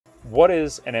what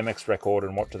is an MX record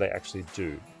and what do they actually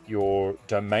do? Your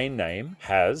domain name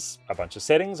has a bunch of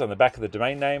settings on the back of the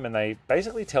domain name, and they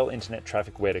basically tell internet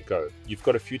traffic where to go. You've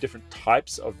got a few different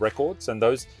types of records, and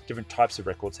those different types of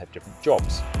records have different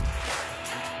jobs.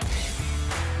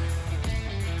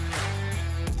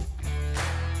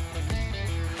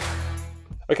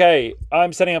 Okay,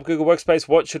 I'm setting up Google Workspace.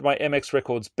 What should my MX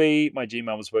records be? My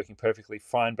Gmail was working perfectly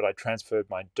fine, but I transferred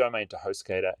my domain to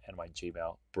HostGator and my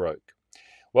Gmail broke.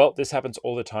 Well, this happens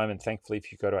all the time, and thankfully, if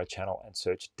you go to our channel and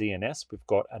search DNS, we've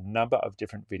got a number of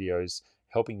different videos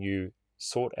helping you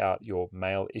sort out your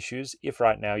mail issues if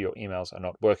right now your emails are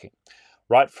not working.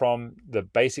 Right from the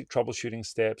basic troubleshooting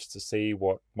steps to see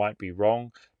what might be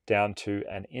wrong, down to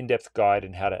an in-depth guide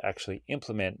in how to actually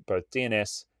implement both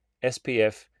DNS,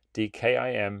 SPF,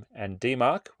 DKIM, and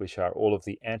DMARC, which are all of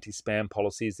the anti-spam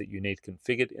policies that you need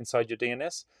configured inside your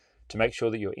DNS to make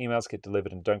sure that your emails get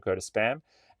delivered and don't go to spam,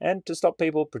 and to stop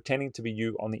people pretending to be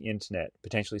you on the internet,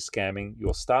 potentially scamming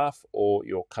your staff or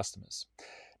your customers.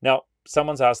 Now,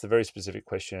 someone's asked the very specific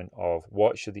question of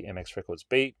what should the MX records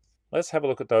be? Let's have a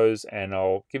look at those, and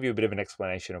I'll give you a bit of an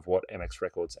explanation of what MX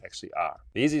records actually are.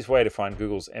 The easiest way to find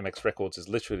Google's MX records is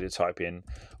literally to type in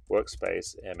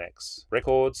Workspace MX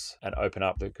records and open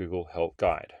up the Google Help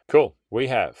Guide. Cool. We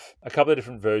have a couple of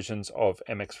different versions of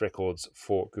MX records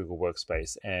for Google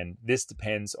Workspace, and this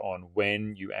depends on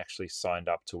when you actually signed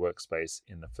up to Workspace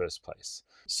in the first place.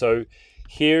 So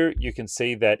here you can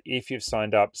see that if you've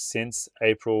signed up since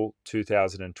April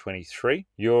 2023,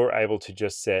 you're able to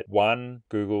just set one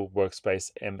Google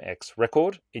Workspace MX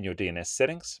record in your DNS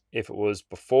settings. If it was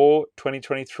before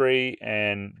 2023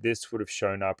 and this would have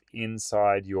shown up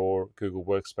inside your Google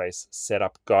Workspace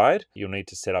setup guide, you'll need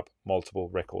to set up multiple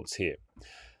records here.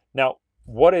 Now,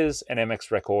 what is an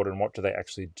MX record and what do they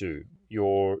actually do?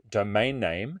 Your domain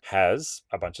name has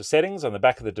a bunch of settings on the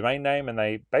back of the domain name, and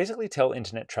they basically tell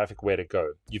internet traffic where to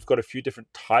go. You've got a few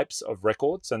different types of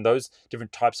records, and those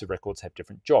different types of records have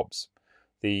different jobs.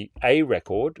 The A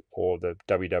record, or the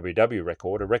www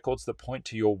record, are records that point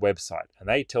to your website, and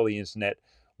they tell the internet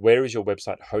where is your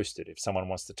website hosted. If someone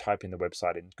wants to type in the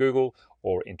website in Google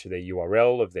or into their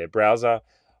URL of their browser,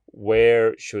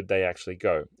 where should they actually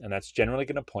go? And that's generally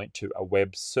going to point to a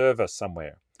web server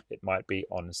somewhere. It might be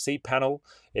on cPanel,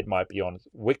 it might be on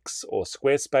Wix or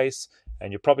Squarespace,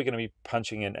 and you're probably going to be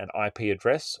punching in an IP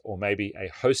address or maybe a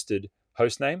hosted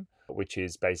hostname, which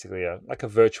is basically like a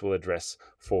virtual address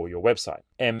for your website.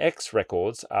 MX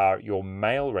records are your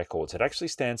mail records. It actually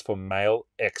stands for Mail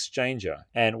Exchanger.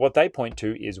 And what they point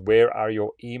to is where are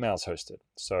your emails hosted?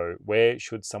 So where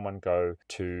should someone go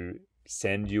to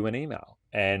send you an email?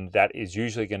 And that is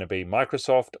usually going to be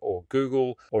Microsoft or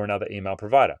Google or another email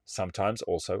provider, sometimes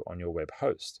also on your web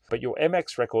host. But your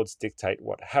MX records dictate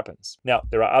what happens. Now,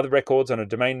 there are other records on a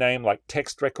domain name like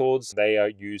text records. They are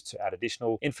used to add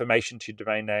additional information to your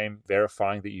domain name.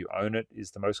 Verifying that you own it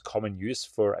is the most common use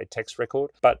for a text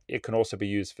record, but it can also be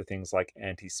used for things like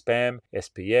anti-spam,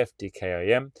 SPF,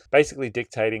 DKIM, basically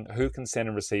dictating who can send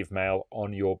and receive mail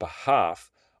on your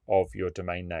behalf of your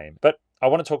domain name. But I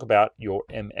want to talk about your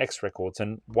MX records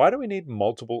and why do we need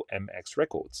multiple MX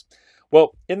records?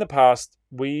 Well, in the past,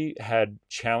 we had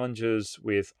challenges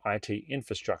with IT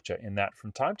infrastructure in that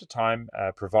from time to time,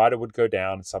 a provider would go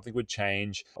down, something would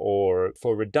change, or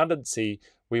for redundancy,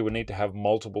 we would need to have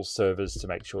multiple servers to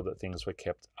make sure that things were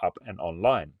kept up and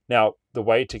online. Now, the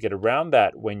way to get around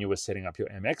that when you were setting up your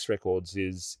MX records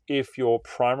is if your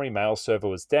primary mail server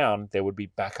was down, there would be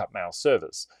backup mail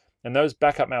servers. And those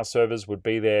backup mail servers would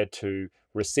be there to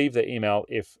receive the email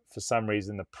if for some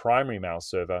reason the primary mail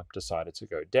server decided to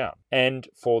go down. And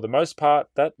for the most part,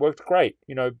 that worked great.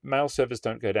 You know, mail servers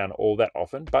don't go down all that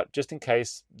often, but just in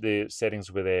case the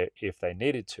settings were there if they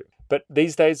needed to. But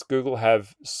these days, Google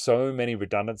have so many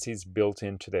redundancies built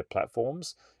into their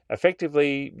platforms.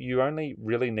 Effectively, you only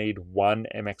really need one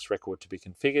MX record to be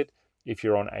configured if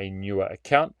you're on a newer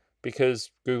account, because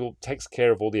Google takes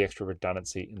care of all the extra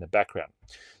redundancy in the background.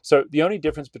 So the only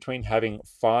difference between having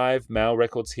 5 mail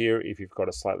records here if you've got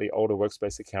a slightly older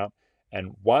Workspace account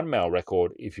and 1 mail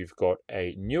record if you've got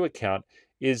a new account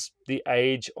is the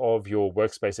age of your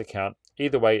Workspace account.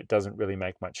 Either way, it doesn't really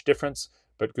make much difference,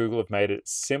 but Google have made it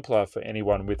simpler for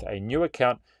anyone with a new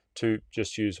account to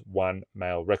just use 1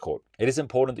 mail record. It is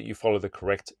important that you follow the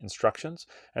correct instructions,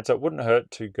 and so it wouldn't hurt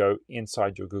to go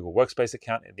inside your Google Workspace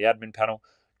account in the admin panel,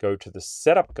 go to the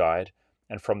setup guide,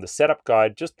 and from the setup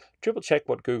guide, just triple check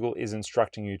what Google is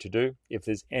instructing you to do if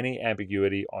there's any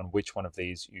ambiguity on which one of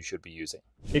these you should be using.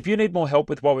 If you need more help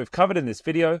with what we've covered in this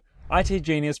video,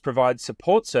 itGenius provides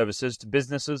support services to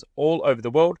businesses all over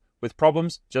the world with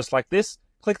problems just like this.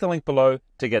 Click the link below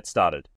to get started.